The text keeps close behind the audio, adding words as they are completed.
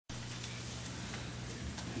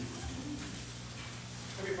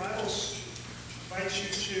invite you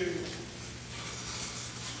to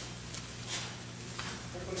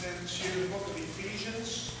open them to the book of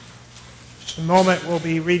Ephesians. Just a moment, we'll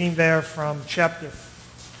be reading there from chapter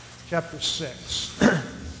 6.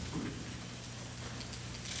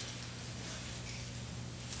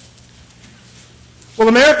 Well,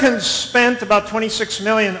 Americans spent about $26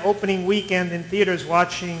 million opening weekend in theaters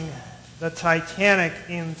watching the Titanic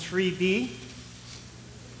in 3D.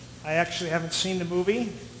 I actually haven't seen the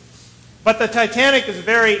movie. But the Titanic is a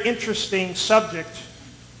very interesting subject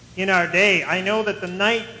in our day. I know that the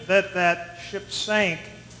night that that ship sank,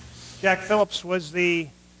 Jack Phillips was the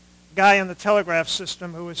guy on the telegraph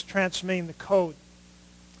system who was transmitting the code.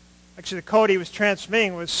 Actually, the code he was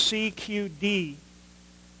transmitting was CQD.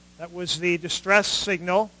 That was the distress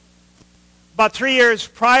signal. About 3 years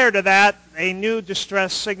prior to that, a new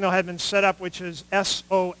distress signal had been set up, which is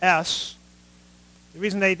S.O.S. The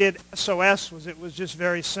reason they did S.O.S. was it was just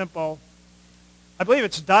very simple. I believe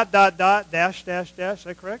it's ... dash, dash. Is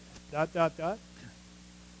that correct? ...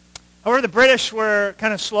 However, the British were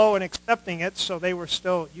kind of slow in accepting it, so they were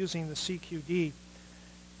still using the CQD.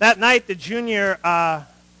 That night, the junior, kind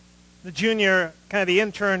of the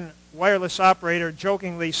intern wireless operator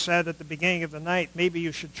jokingly said at the beginning of the night, maybe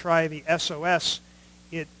you should try the S.O.S.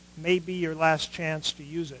 It may be your last chance to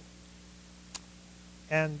use it.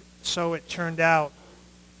 And so it turned out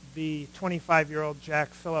the 25-year-old Jack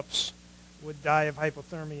Phillips would die of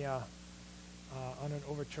hypothermia on an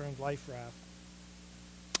overturned life raft.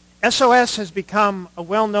 S.O.S. has become a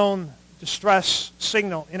well-known distress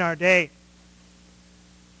signal in our day.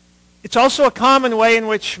 It's also a common way in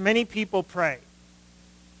which many people pray.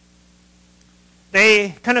 They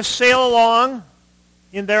kind of sail along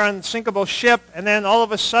in their unsinkable ship, and then all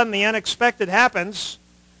of a sudden the unexpected happens,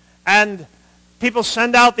 and people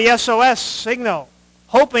send out the SOS signal,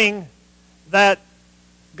 hoping that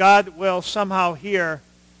God will somehow hear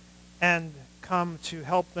and come to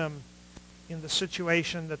help them in the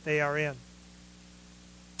situation that they are in.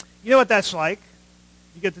 You know what that's like.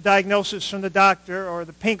 You get the diagnosis from the doctor or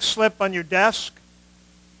the pink slip on your desk.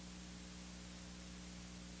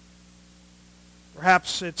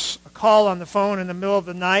 Perhaps it's a call on the phone in the middle of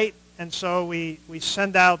the night, and so we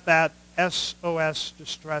send out that SOS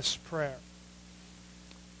distress prayer.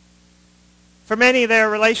 For many, their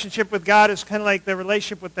relationship with God is kind of like their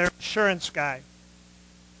relationship with their insurance guy.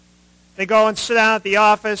 They go and sit down at the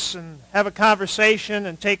office and have a conversation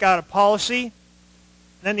and take out a policy. And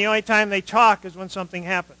then the only time they talk is when something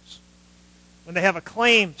happens, when they have a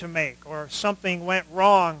claim to make or something went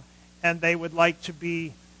wrong and they would like to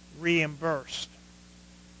be reimbursed.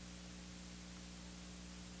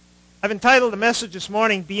 I've entitled the message this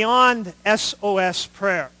morning, Beyond SOS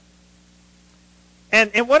Prayer.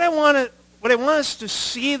 And what I want us to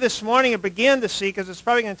see this morning, and begin to see, because it's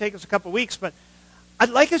probably going to take us a couple weeks, but I'd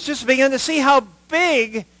like us just to begin to see how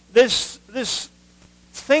big this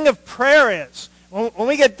thing of prayer is. When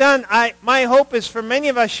we get done, my hope is for many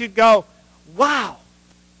of us you'd go, wow,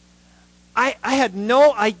 I had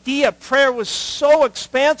no idea prayer was so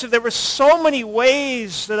expansive. There were so many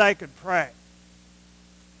ways that I could pray.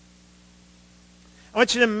 I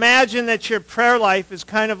want you to imagine that your prayer life is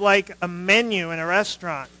kind of like a menu in a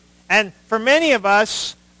restaurant. And for many of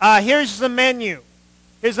us, here's the menu.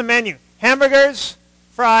 Here's the menu. Hamburgers,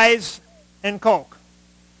 fries, and Coke.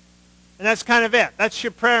 And that's kind of it. That's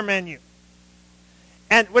your prayer menu.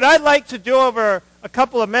 And what I'd like to do over a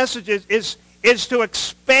couple of messages is to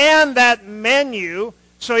expand that menu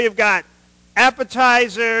so you've got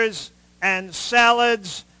appetizers and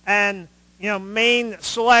salads and main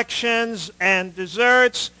selections and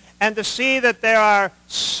desserts, and to see that there are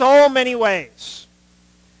so many ways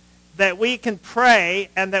that we can pray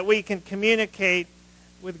and that we can communicate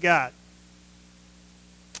with God.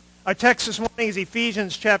 Our text this morning is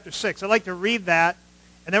Ephesians chapter 6. I'd like to read that,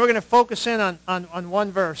 and then we're going to focus in on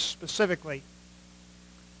one verse specifically.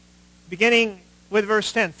 Beginning with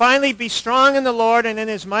verse 10. Finally, be strong in the Lord and in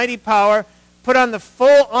his mighty power. Put on the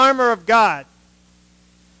full armor of God,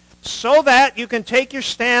 so that you can take your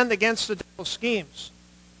stand against the devil's schemes.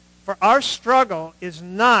 For our struggle is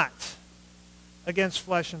not against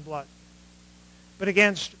flesh and blood, but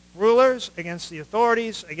against rulers, against the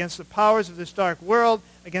authorities, against the powers of this dark world,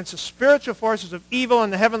 against the spiritual forces of evil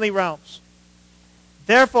in the heavenly realms.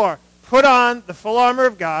 Therefore, put on the full armor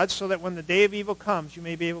of God, so that when the day of evil comes, you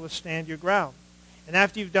may be able to stand your ground. And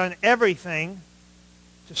after you've done everything,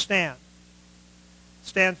 to stand.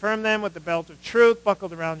 Stand firm then with the belt of truth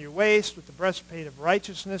buckled around your waist, with the breastplate of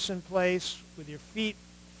righteousness in place, with your feet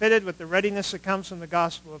fitted with the readiness that comes from the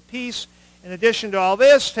gospel of peace. In addition to all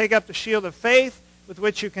this, take up the shield of faith, with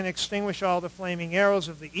which you can extinguish all the flaming arrows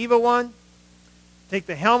of the evil one. Take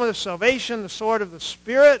the helmet of salvation, the sword of the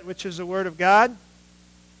Spirit, which is the Word of God,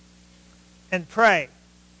 and pray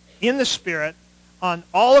in the Spirit on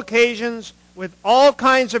all occasions with all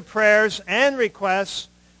kinds of prayers and requests.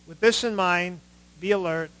 With this in mind, be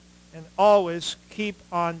alert and always keep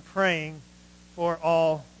on praying for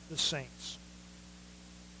all the saints.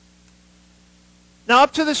 Now,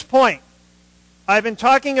 up to this point, I've been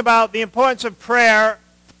talking about the importance of prayer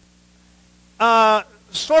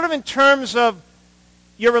sort of in terms of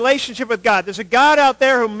your relationship with God. There's a God out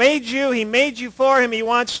there who made you. He made you for him. He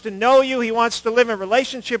wants to know you. He wants to live in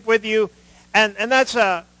relationship with you. And that's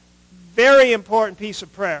a very important piece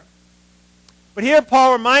of prayer. But here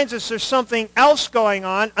Paul reminds us there's something else going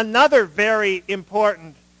on, another very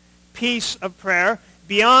important piece of prayer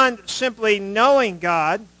beyond simply knowing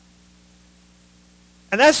God.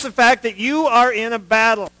 And that's the fact that you are in a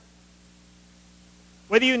battle.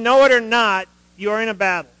 Whether you know it or not, you are in a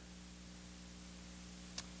battle.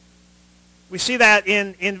 We see that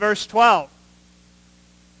in verse 12.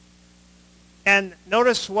 And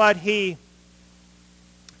notice what I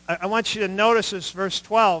want you to notice this verse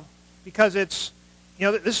 12, because it's,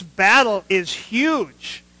 this battle is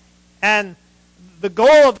huge. And the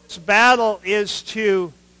goal of this battle is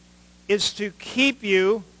to keep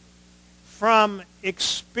you from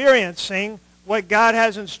experiencing what God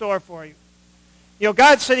has in store for you.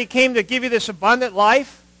 God said he came to give you this abundant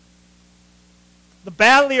life. The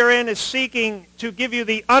battle you're in is seeking to give you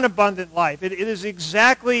the unabundant life. It is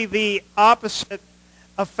exactly the opposite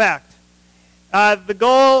effect. The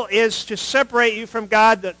goal is to separate you from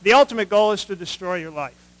God. The ultimate goal is to destroy your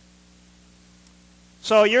life.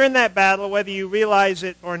 So you're in that battle whether you realize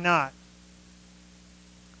it or not.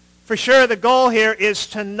 For sure, the goal here is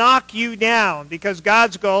to knock you down, because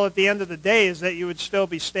God's goal at the end of the day is that you would still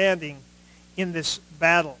be standing in this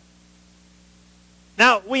battle.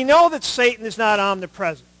 Now, we know that Satan is not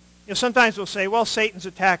omnipresent. Sometimes we'll say, well, Satan's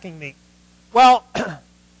attacking me. Well,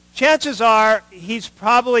 chances are he's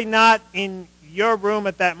probably not in your room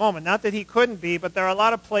at that moment. Not that he couldn't be, but there are a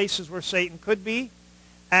lot of places where Satan could be,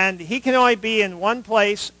 and he can only be in one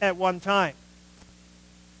place at one time.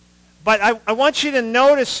 But I want you to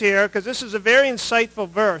notice here, because this is a very insightful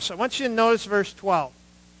verse, I want you to notice verse 12.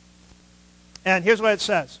 And here's what it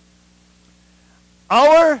says.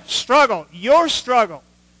 Our struggle, your struggle,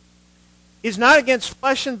 is not against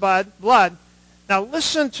flesh and blood. Now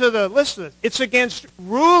listen to this. It's against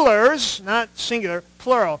rulers, not singular,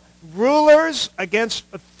 plural. Rulers, against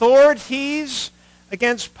authorities,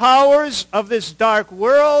 against powers of this dark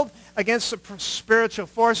world, against the spiritual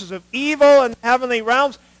forces of evil in heavenly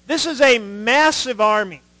realms. This is a massive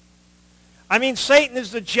army. I mean, Satan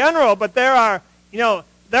is the general, but there are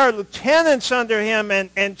lieutenants under him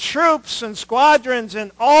and troops and squadrons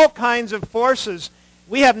and all kinds of forces.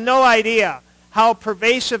 We have no idea how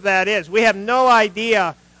pervasive that is. We have no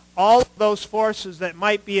idea all of those forces that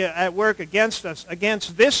might be at work against us,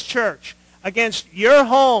 against this church, against your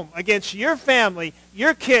home, against your family,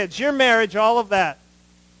 your kids, your marriage, all of that.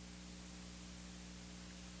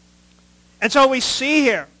 And so we see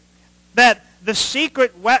here that the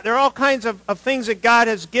secret, there are all kinds of things that God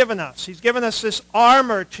has given us. He's given us this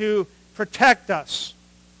armor to protect us.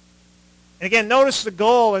 And again, notice the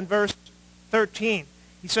goal in verse 13.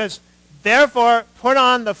 He says, therefore, put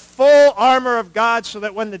on the full armor of God so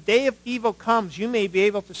that when the day of evil comes, you may be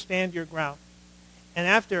able to stand your ground. And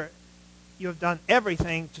after you have done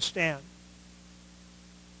everything to stand.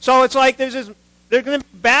 So it's like there's going to be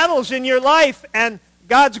battles in your life, and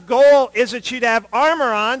God's goal is that you'd have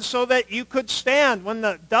armor on so that you could stand when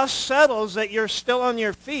the dust settles, that you're still on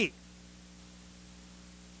your feet.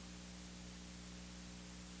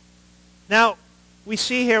 Now, we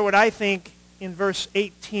see here what I think in verse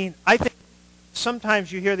 18. I think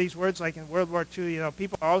sometimes you hear these words like in World War II,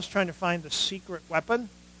 people are always trying to find the secret weapon.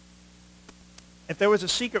 If there was a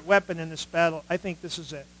secret weapon in this battle, I think this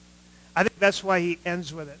is it. I think that's why he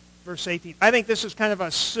ends with it, verse 18. I think this is kind of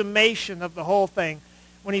a summation of the whole thing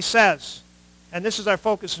when he says, and this is our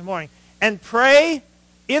focus this morning, and pray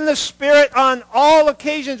in the Spirit on all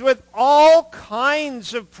occasions with all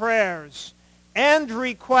kinds of prayers and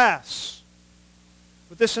requests.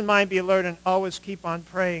 With this in mind, be alert and always keep on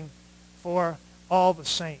praying for all the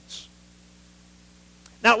saints.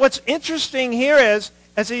 Now, what's interesting here is,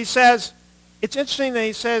 as he says, it's interesting that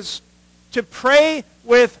he says to pray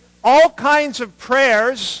with all kinds of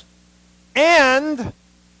prayers and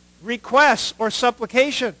requests or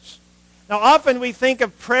supplications. Now, often we think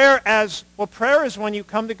of prayer as, well, prayer is when you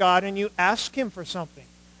come to God and you ask him for something.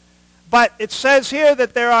 But it says here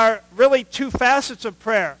that there are really two facets of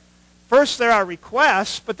prayer. First, there are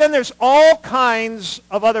requests, but then there's all kinds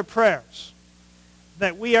of other prayers.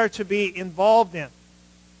 that we are to be involved in.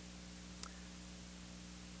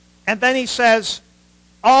 And then he says,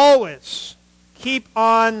 always keep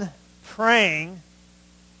on praying.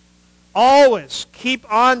 Always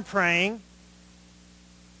keep on praying.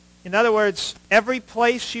 In other words, every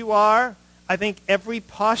place you are, I think every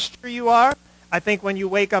posture you are, I think when you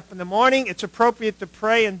wake up in the morning, it's appropriate to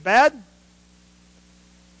pray in bed.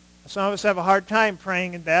 Some of us have a hard time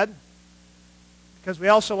praying in bed because we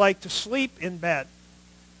also like to sleep in bed.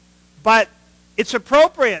 But it's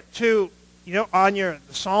appropriate to, the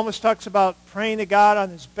psalmist talks about praying to God on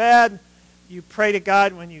his bed. You pray to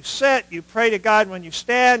God when you sit. You pray to God when you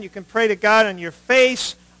stand. You can pray to God on your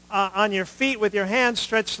face, on your feet with your hands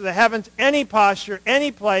stretched to the heavens. Any posture,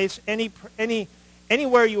 any place,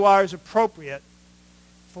 anywhere you are is appropriate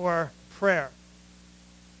for prayer.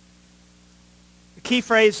 The key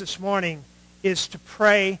phrase this morning is to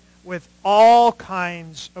pray with all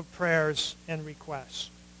kinds of prayers and requests.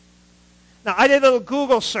 Now, I did a little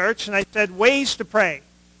Google search, and I said, ways to pray.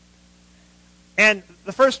 And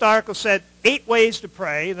the first article said 8 ways to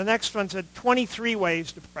pray. The next one said 23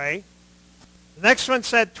 ways to pray. The next one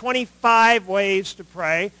said 25 ways to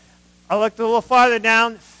pray. I looked a little farther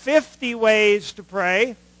down, 50 ways to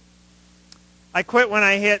pray. I quit when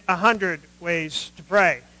I hit 100 ways to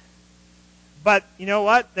pray. But you know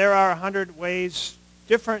what? There are 100 ways,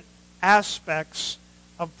 different aspects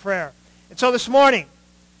of prayer. And so this morning,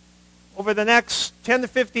 over the next 10 to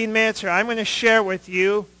 15 minutes here, I'm going to share with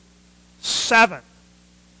you 7.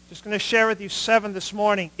 Just going to share with you 7 this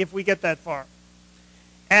morning if we get that far.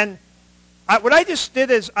 And what I just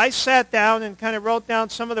did is I sat down and kind of wrote down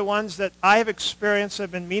some of the ones that I have experienced that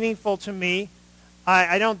have been meaningful to me.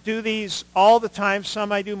 I don't do these all the time.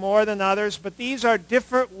 Some I do more than others. But these are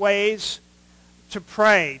different ways to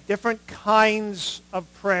pray, different kinds of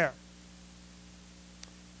prayer.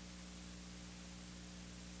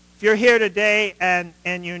 If you're here today and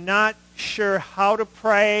you're not sure how to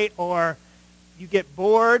pray, or you get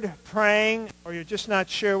bored praying, or you're just not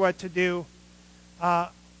sure what to do,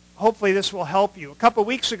 hopefully this will help you. A couple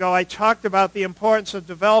weeks ago, I talked about the importance of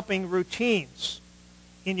developing routines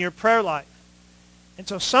in your prayer life. And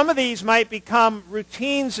so some of these might become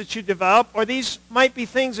routines that you develop, or these might be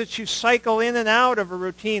things that you cycle in and out of a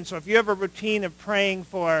routine. So if you have a routine of praying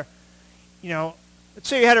for, let's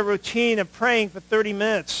say you had a routine of praying for 30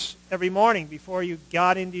 minutes every morning before you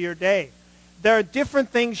got into your day. There are different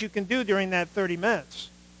things you can do during that 30 minutes.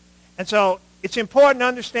 And so it's important to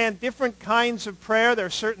understand different kinds of prayer. There are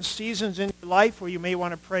certain seasons in your life where you may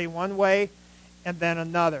want to pray one way and then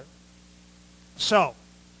another. So,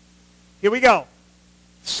 here we go.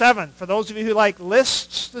 7. For those of you who like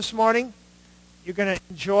lists this morning, you're going to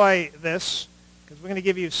enjoy this because we're going to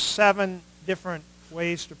give you 7 different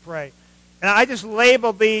ways to pray. And I just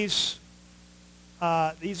labeled these.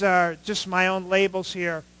 These are just my own labels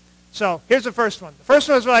here. So here's the first one. The first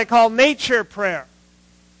one is what I call nature prayer.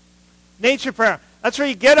 Nature prayer. That's where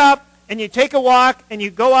you get up and you take a walk and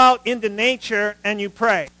you go out into nature and you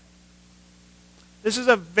pray. This is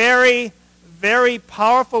a very, very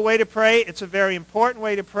powerful way to pray. It's a very important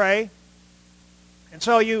way to pray. And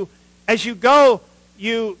so as you go,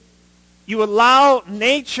 you allow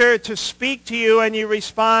nature to speak to you and you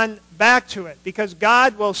respond back to it, because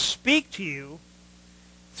God will speak to you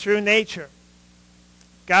through nature.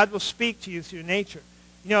 God will speak to you through nature.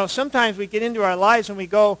 Sometimes we get into our lives and we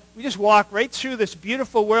just walk right through this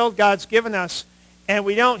beautiful world God's given us, and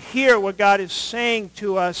we don't hear what God is saying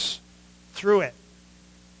to us through it.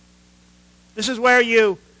 This is where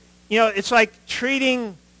it's like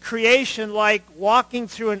treating creation like walking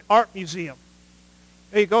through an art museum.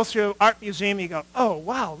 You go through an art museum and you go, oh,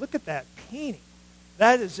 wow, look at that painting.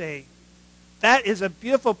 That is a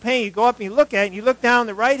beautiful painting. You go up and you look at it, and you look down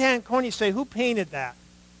the right-hand corner and you say, who painted that?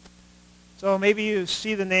 So maybe you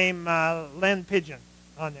see the name Len Pigeon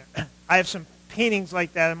on there. I have some paintings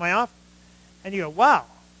like that in my office. And you go, wow,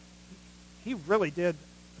 he really did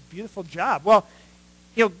a beautiful job. Well,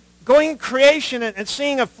 going in creation and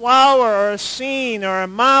seeing a flower or a scene or a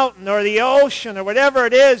mountain or the ocean or whatever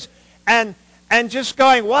it is, and just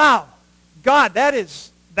going, wow, God, that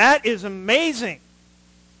is amazing.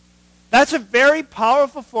 That's a very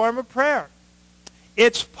powerful form of prayer.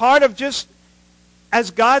 It's part of just,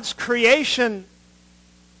 as God's creation,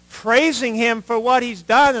 praising him for what he's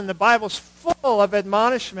done. And the Bible's full of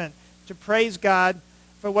admonishment to praise God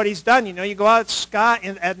for what he's done. You go out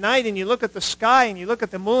at night and you look at the sky and you look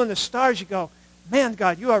at the moon and the stars, you go, man,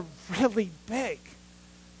 God, you are really big.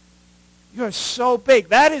 You are so big.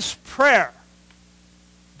 That is prayer.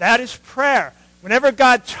 That is prayer. Whenever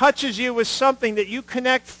God touches you with something that you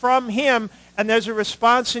connect from him and there's a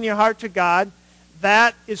response in your heart to God,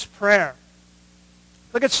 That is prayer.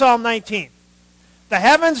 Look at Psalm 19. The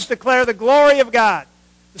heavens declare the glory of God.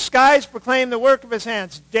 The skies proclaim the work of his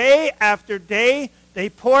hands. Day after day, they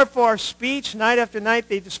pour forth speech. Night after night,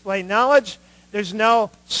 they display knowledge. There's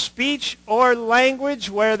no speech or language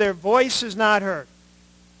where their voice is not heard.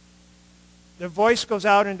 Their voice goes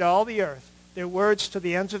out into all the earth. Their words to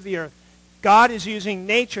the ends of the earth. God is using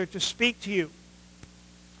nature to speak to you.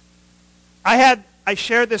 I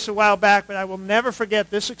shared this a while back, but I will never forget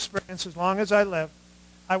this experience as long as I live.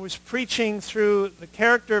 I was preaching through the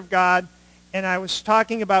character of God, and I was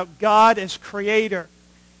talking about God as creator.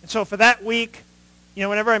 And so for that week,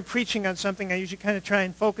 whenever I'm preaching on something, I usually kind of try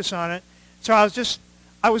and focus on it. So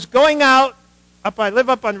I was going out, I live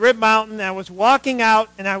up on Rib Mountain, and I was walking out,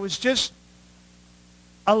 and I was just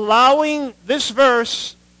allowing this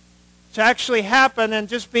verse to actually happen and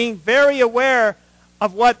just being very aware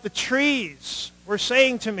of what the trees were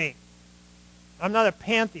saying to me. I'm not a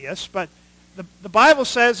pantheist, but the Bible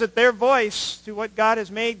says that their voice to what God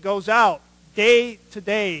has made goes out day to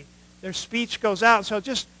day. Their speech goes out. So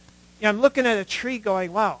I'm looking at a tree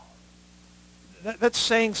going, wow, that's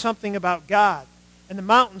saying something about God. And the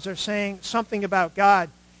mountains are saying something about God.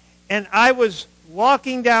 And I was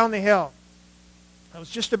walking down the hill. I was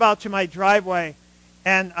just about to my driveway,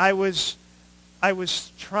 and I was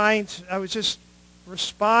just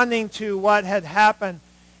responding to what had happened.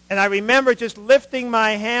 And I remember just lifting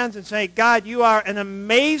my hands and saying, God, you are an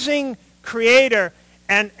amazing creator.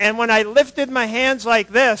 And when I lifted my hands like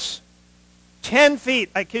this, 10 feet,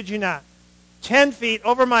 I kid you not, 10 feet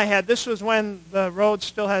over my head. This was when the road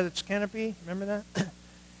still had its canopy. Remember that?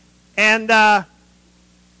 And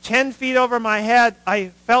 10 feet over my head,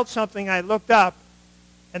 I felt something. I looked up,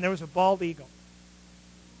 and there was a bald eagle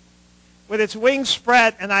with its wings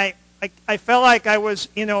spread, and I felt like I was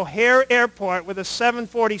in O'Hare Airport with a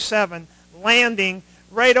 747 landing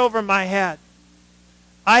right over my head.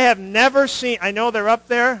 I have never seen, I know they're up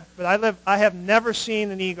there, but I have never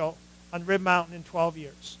seen an eagle on Rib Mountain in 12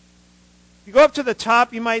 years. If you go up to the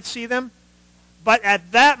top, you might see them. But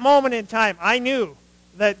at that moment in time, I knew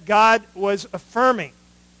that God was affirming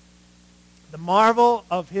the marvel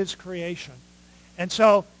of his creation. And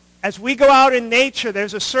so as we go out in nature,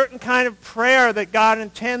 there's a certain kind of prayer that God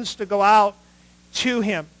intends to go out to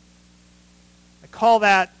him. I call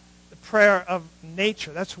that the prayer of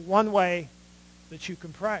nature. That's one way that you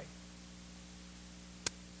can pray.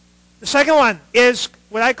 The second one is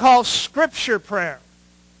what I call scripture prayer.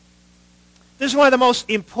 This is one of the most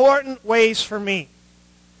important ways for me,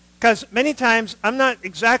 because many times I'm not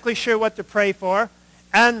exactly sure what to pray for,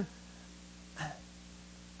 and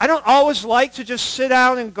I don't always like to just sit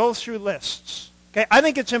down and go through lists. Okay, I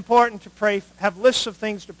think it's important to pray, have lists of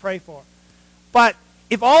things to pray for. But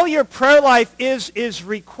if all your prayer life is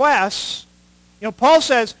requests, Paul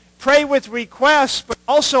says, pray with requests, but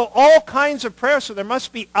also all kinds of prayer. So there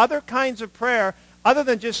must be other kinds of prayer other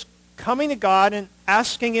than just coming to God and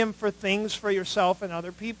asking him for things for yourself and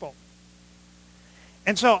other people.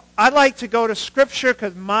 And so I like to go to Scripture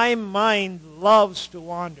because my mind loves to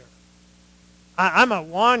wander. I'm a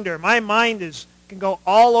wanderer. My mind can go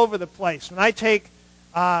all over the place. When I take,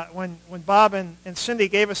 when Bob and Cindy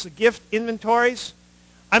gave us the gift inventories,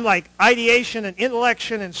 I'm like ideation and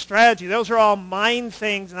intellection and strategy. Those are all mind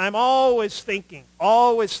things, and I'm always thinking.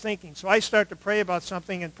 So I start to pray about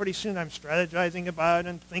something, and pretty soon I'm strategizing about it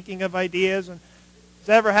and thinking of ideas. And does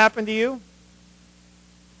that ever happen to you?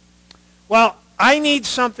 Well, I need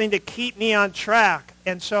something to keep me on track,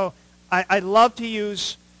 and so I love to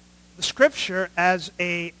use the Scripture as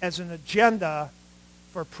an agenda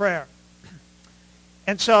for prayer.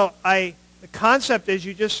 And so the concept is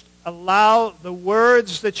you just allow the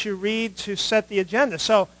words that you read to set the agenda.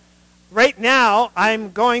 So right now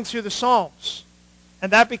I'm going through the Psalms,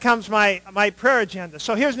 and that becomes my prayer agenda.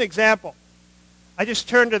 So here's an example. I just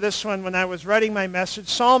turned to this one when I was writing my message,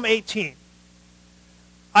 Psalm 18.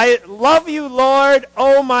 I love you, Lord,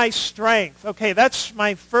 oh my strength. Okay, that's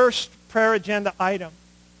my first prayer agenda item.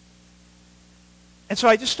 And so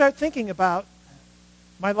I just start thinking about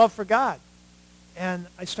my love for God. And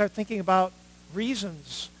I start thinking about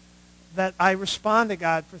reasons that I respond to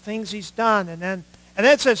God for things he's done. And then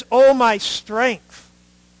it says, oh, my strength.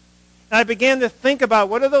 And I began to think about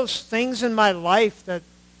what are those things in my life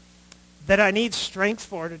that I need strength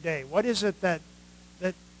for today? What is it that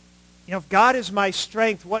if God is my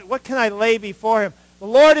strength, what can I lay before him? The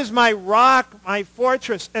Lord is my rock, my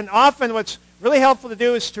fortress. And often what's really helpful to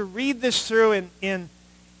do is to read this through and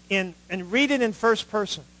read it in first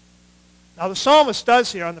person. Now the psalmist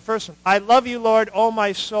does here on the first one, I love you, Lord, O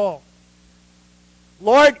my soul.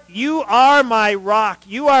 Lord, you are my rock.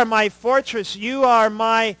 You are my fortress. You are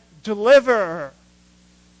my deliverer.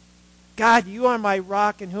 God, you are my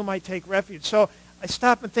rock in whom I take refuge. So I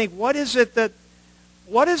stop and think, what is it that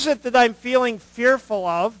I'm feeling fearful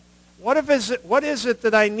of? What is it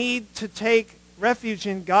that I need to take refuge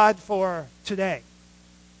in God for today?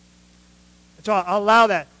 So I'll allow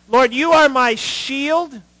that. Lord, you are my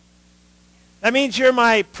shield. That means you're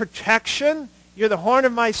my protection. You're the horn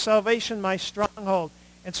of my salvation, my stronghold.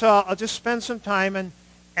 And so I'll just spend some time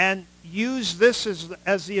and use this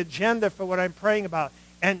as the agenda for what I'm praying about.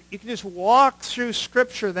 And you can just walk through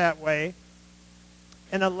Scripture that way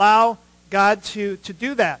and allow God to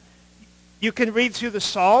do that. You can read through the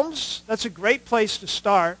Psalms. That's a great place to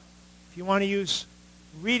start if you want to use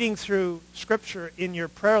reading through Scripture in your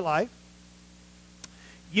prayer life.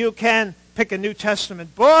 You can pick a New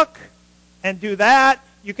Testament book and do that.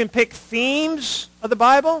 You can pick themes of the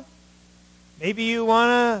Bible. Maybe you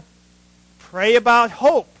want to pray about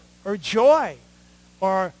hope or joy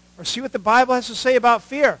or see what the Bible has to say about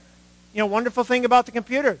fear. Wonderful thing about the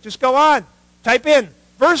computer. Just go on. Type in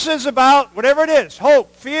verses about whatever it is,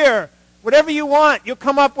 hope, fear, whatever you want. You'll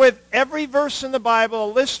come up with every verse in the Bible,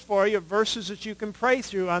 a list for you of verses that you can pray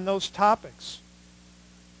through on those topics.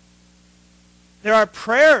 There are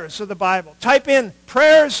prayers of the Bible. Type in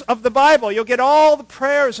prayers of the Bible. You'll get all the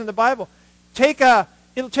prayers in the Bible.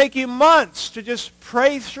 It'll take you months to just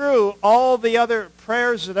pray through all the other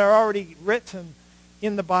prayers that are already written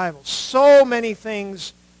in the Bible. So many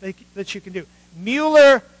things that you can do.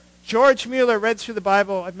 George Mueller read through the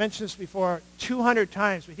Bible, I've mentioned this before, 200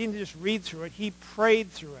 times. But he didn't just read through it. He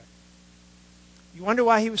prayed through it. You wonder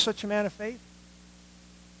why he was such a man of faith?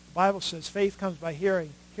 The Bible says faith comes by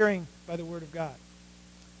hearing by the Word of God.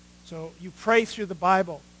 So you pray through the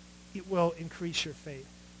Bible, it will increase your faith.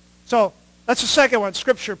 So that's the second one,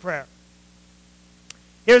 Scripture prayer.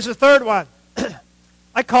 Here's the third one.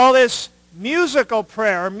 I call this musical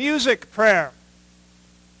prayer or music prayer.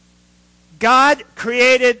 God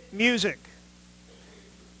created music.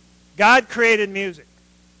 God created music.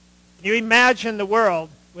 Can you imagine the world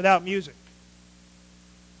without music?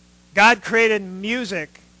 God created music,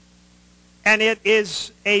 and it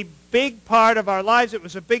is a big part of our lives. It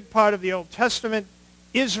was a big part of the Old Testament.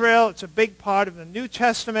 Israel, it's a big part of the New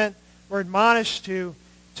Testament. We're admonished to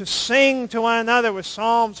sing to one another with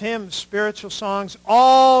psalms, hymns, spiritual songs,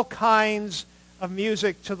 all kinds of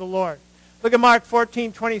music to the Lord. Look at Mark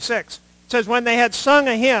 14:26. It says, when they had sung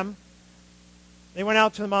a hymn, they went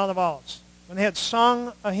out to the Mount of Olives. When they had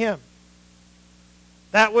sung a hymn.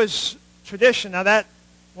 That was tradition. Now that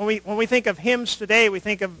when we think of hymns today, we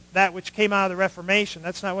think of that which came out of the Reformation.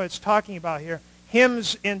 That's not what it's talking about here.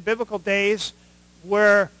 Hymns in biblical days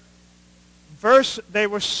were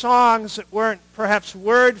songs that weren't perhaps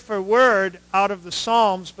word for word out of the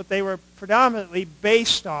Psalms, but they were predominantly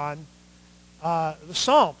based on the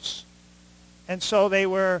Psalms. And so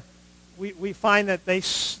we find that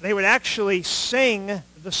they would actually sing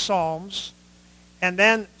the Psalms, and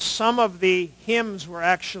then some of the hymns were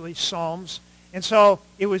actually psalms. And so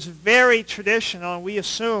it was very traditional, and we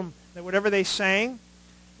assume that whatever they sang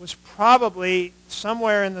was probably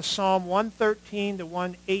somewhere in the Psalm 113 to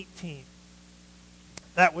 118.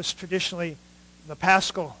 That was traditionally the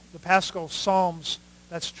Paschal Psalms.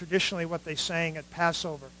 That's traditionally what they sang at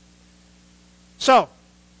Passover. So,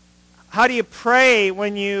 how do you pray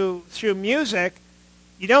through music?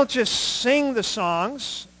 You don't just sing the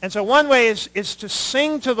songs. And so one way is to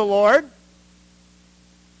sing to the Lord.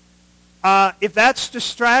 If that's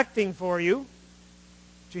distracting for you,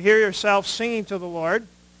 to hear yourself singing to the Lord,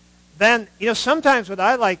 then, sometimes what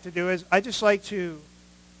I like to do is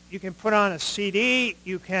you can put on a CD,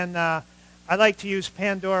 I like to use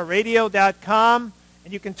PandoraRadio.com,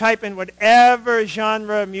 and you can type in whatever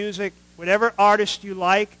genre of music, whatever artist you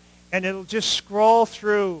like, and it'll just scroll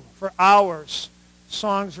through for hours,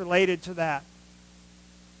 songs related to that.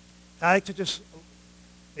 I like to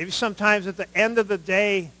maybe sometimes at the end of the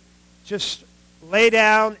day, just lay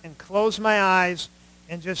down and close my eyes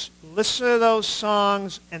and just listen to those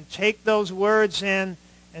songs and take those words in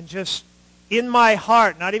and just in my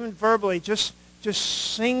heart, not even verbally, just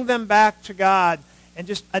sing them back to God and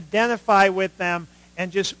just identify with them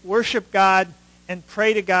and just worship God and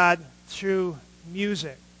pray to God through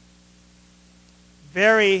music.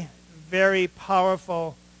 Very, very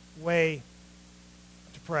powerful way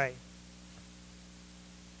to pray.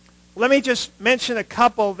 Let me just mention a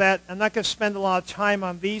couple that I'm not going to spend a lot of time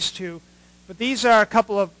on these two, but these are a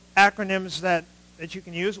couple of acronyms that you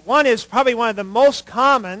can use. One is probably one of the most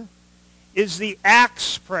common is the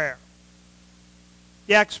Acts prayer.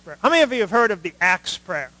 The Acts prayer. How many of you have heard of the Acts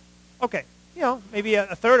prayer? Okay. maybe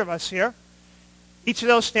a third of us here. Each of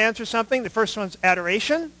those stands for something. The first one's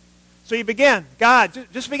adoration. So you begin,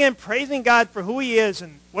 just begin praising God for who he is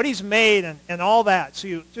and what he's made and all that. So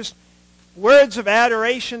you just words of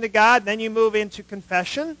adoration to God. Then you move into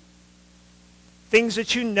confession. Things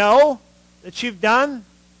that you know that you've done.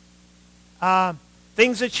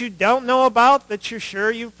 Things that you don't know about that you're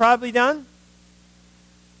sure you've probably done.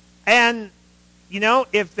 And,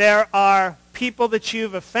 if there are people that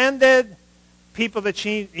you've offended, people that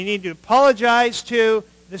you need to apologize to,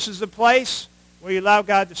 this is the place where you allow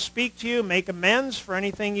God to speak to you, make amends for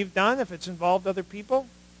anything you've done if it's involved other people.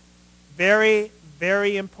 Very,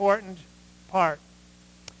 very important part.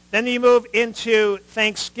 Then you move into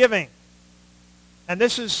thanksgiving. And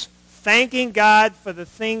this is thanking God for the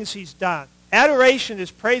things he's done. Adoration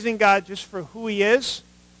is praising God just for who he is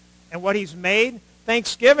and what he's made.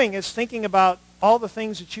 Thanksgiving is thinking about all the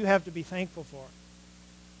things that you have to be thankful for.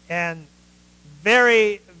 And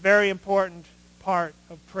very, very important part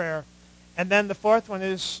of prayer. And then the fourth one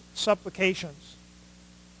is supplications.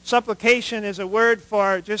 Supplication is a word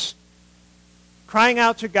for just crying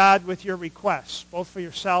out to God with your requests, both for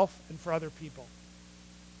yourself and for other people.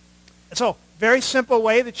 And so, very simple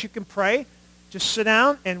way that you can pray. Just sit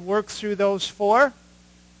down and work through those four.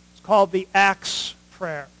 It's called the Acts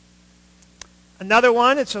prayer. Another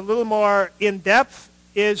one, it's a little more in-depth,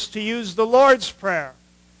 is to use the Lord's Prayer.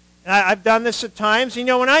 And I've done this at times.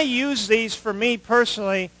 When I use these for me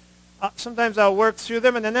personally, sometimes I'll work through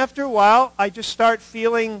them, and then after a while, I just start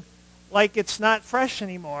feeling like it's not fresh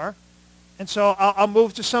anymore. And so I'll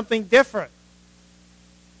move to something different.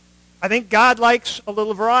 I think God likes a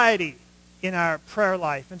little variety in our prayer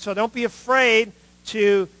life. And so don't be afraid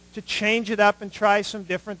to change it up and try some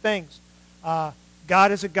different things.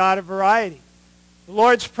 God is a God of variety. The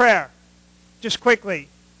Lord's Prayer, just quickly,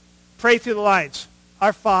 pray through the lines.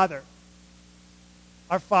 Our Father.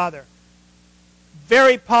 Our Father.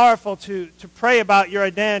 Very powerful to pray about your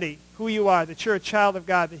identity, who you are, that you're a child of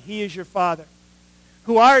God, that he is your Father.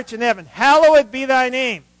 Who art in heaven, hallowed be thy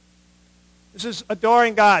name. This is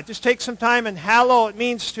adoring God. Just take some time and hallow. It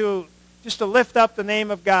means just to lift up the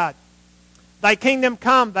name of God. Thy kingdom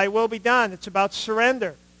come, thy will be done. It's about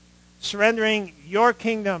surrender. Surrendering your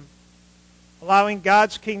kingdom. Allowing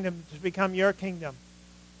God's kingdom to become your kingdom.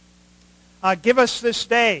 Give us this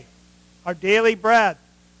day our daily bread.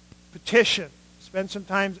 Petition. Spend some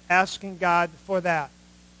time asking God for that.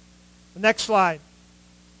 The next slide.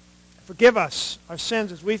 Forgive us our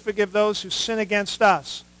sins as we forgive those who sin against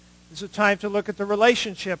us. This is a time to look at the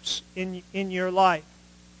relationships in your life.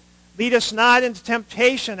 Lead us not into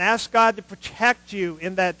temptation. Ask God to protect you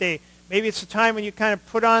in that day. Maybe it's a time when you kind of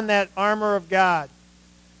put on that armor of God.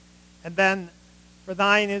 And then, for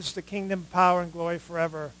thine is the kingdom, power, and glory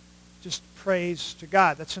forever. Just praise to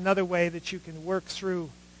God. That's another way that you can work through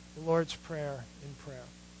the Lord's Prayer in prayer.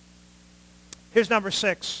 Here's number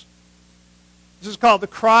 6. This is called the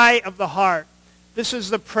cry of the heart. This is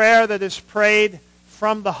the prayer that is prayed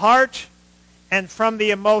from the heart and from the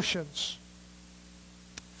emotions.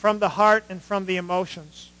 From the heart and from the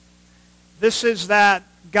emotions. This is that,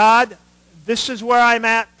 God, this is where I'm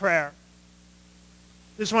at prayer.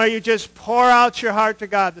 This is where you just pour out your heart to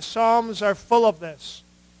God. The Psalms are full of this.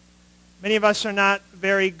 Many of us are not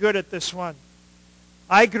very good at this one.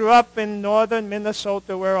 I grew up in northern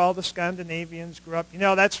Minnesota where all the Scandinavians grew up.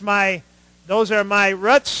 Those are my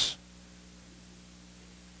roots.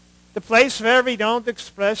 The place where we don't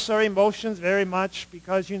express our emotions very much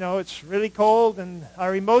because, it's really cold and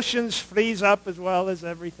our emotions freeze up as well as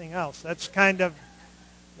everything else. That's kind of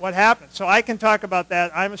what happens. So I can talk about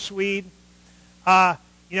that. I'm a Swede.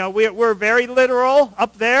 We're very literal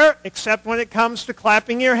up there, except when it comes to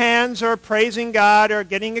clapping your hands or praising God or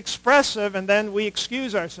getting expressive, and then we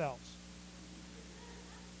excuse ourselves.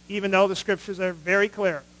 Even though the scriptures are very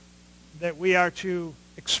clear that we are to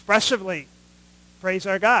expressively praise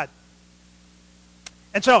our God.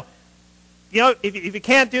 And so, if you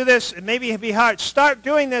can't do this, it may be hard. Start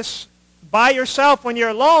doing this by yourself when you're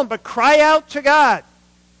alone, but cry out to God.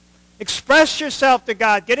 Express yourself to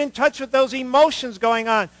God. Get in touch with those emotions going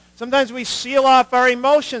on. Sometimes we seal off our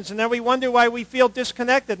emotions, and then we wonder why we feel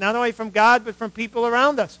disconnected, not only from God, but from people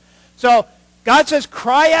around us. So God says,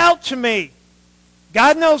 cry out to me.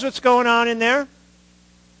 God knows what's going on in there.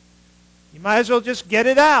 You might as well just get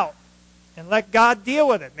it out and let God deal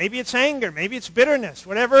with it. Maybe it's anger. Maybe it's bitterness.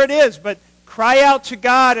 Whatever it is. But cry out to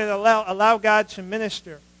God and allow God to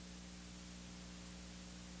minister.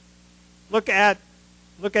 Look at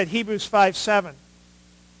Hebrews 5:7.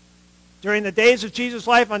 During the days of Jesus'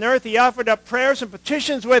 life on earth, he offered up prayers and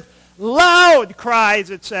petitions with loud cries,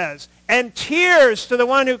 it says, and tears to the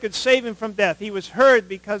one who could save him from death. He was heard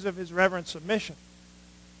because of his reverent submission.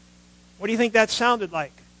 What do you think that sounded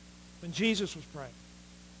like when Jesus was praying?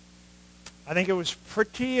 I think it was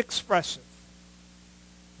pretty expressive.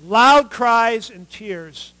 Loud cries and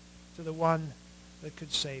tears to the one that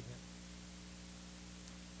could save him.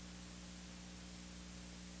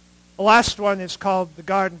 The last one is called the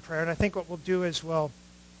garden prayer, and I think what we'll do is the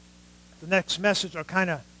next message will kind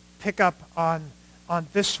of pick up on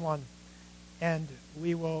this one, and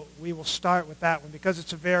we will start with that one because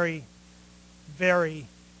it's a very, very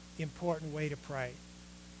important way to pray.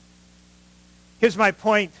 Here's my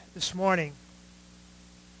point this morning.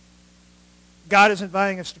 God is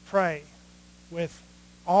inviting us to pray with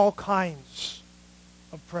all kinds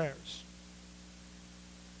of prayers.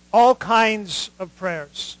 All kinds of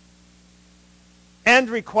prayers and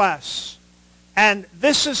requests. And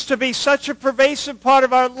this is to be such a pervasive part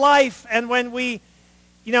of our life. And when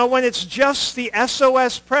when it's just the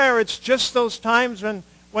S.O.S. prayer, it's just those times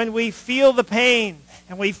when we feel the pain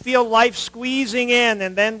and we feel life squeezing in,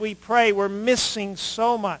 and then we pray, we're missing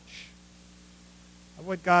so much of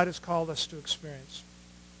what God has called us to experience.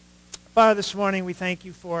 Father, this morning we thank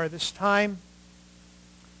you for this time.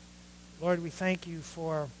 Lord, we thank you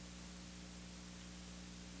for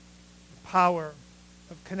the power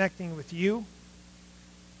of connecting with you.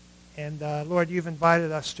 And Lord, you've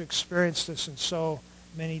invited us to experience this in so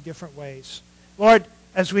many different ways. Lord,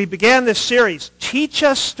 as we began this series, teach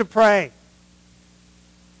us to pray.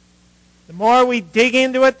 The more we dig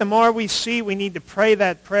into it, the more we see we need to pray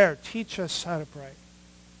that prayer. Teach us how to pray.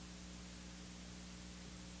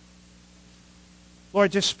 Lord,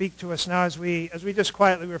 just speak to us now as we just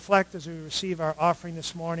quietly reflect, as we receive our offering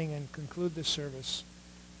this morning and conclude this service.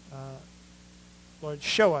 Lord,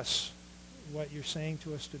 show us what you're saying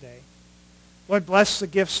to us today. Lord, bless the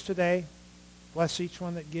gifts today. Bless each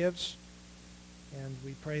one that gives. And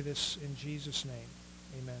we pray this in Jesus'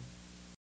 name. Amen.